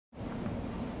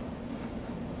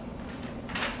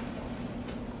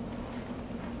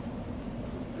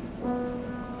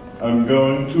I'm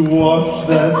going to wash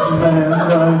that man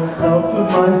right out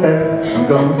of my hair. I'm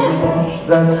going to wash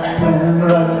that man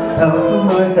right out of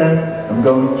my hair. I'm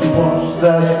going to wash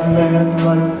that man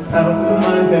right out of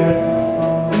my hair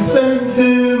and send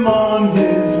him on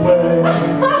his way.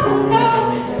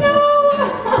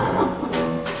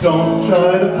 Don't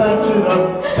try to patch it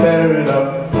up, tear it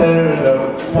up, tear it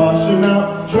up. Wash him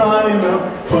out, dry him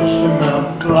out, push him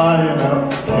out, fly him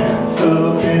out.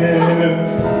 Cancel him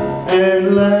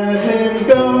and let him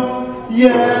go.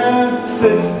 Yes,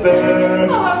 sister. Oh,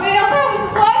 Emile, that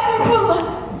was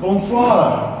wonderful.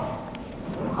 Bonsoir.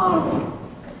 Oh,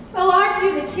 well, aren't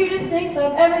you the cutest things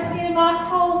I've ever seen in my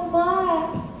whole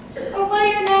life? Oh, what are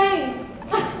your names?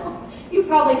 You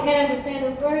probably can't understand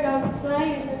a word I'm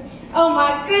saying, but oh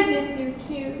my goodness, you're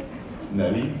cute.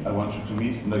 Nelly, I want you to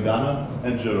meet Nagana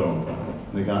and Jerome.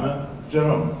 Nagana,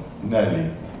 Jerome,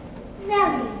 Nelly.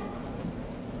 Nelly.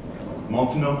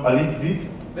 Maintenant, allez vite.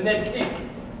 Venez ici.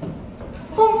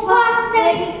 Bonsoir,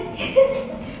 Nelly.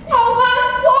 Oh,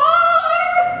 bonsoir!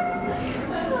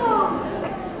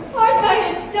 Oh, aren't they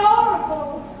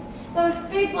adorable? Those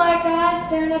big black eyes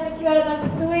staring up at you out of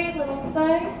those sweet little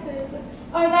faces.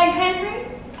 Are they Henry's?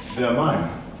 They're mine.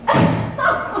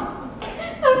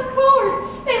 Of course.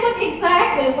 They look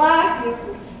exactly like you.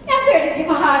 Now, where did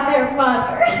you hide their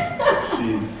mother?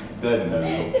 She's dead,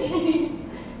 Nelly. Jeez.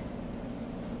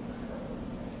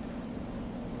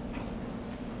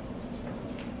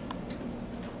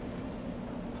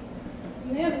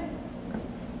 Really?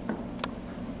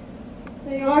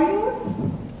 They are yours?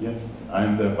 Yes, I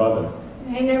am their father.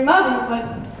 And their mother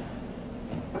was...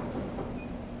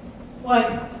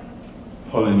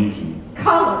 Polynesian.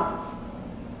 Color.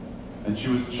 And she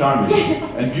was charming Yes.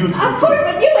 and beautiful Of too. course,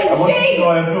 but you and I want you she... to know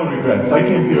I have no regrets. I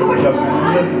came here as a young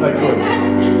man, yet as I could.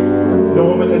 No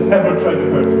woman has ever tried to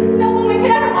hurt me. No woman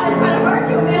could ever want to try to hurt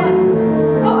you,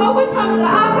 Emily. Oh, one time was it? I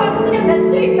promised to get that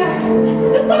Jeep back.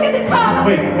 Just look at the time.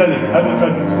 Wait, Nelly, I will try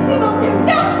to... You don't do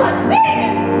no such thing!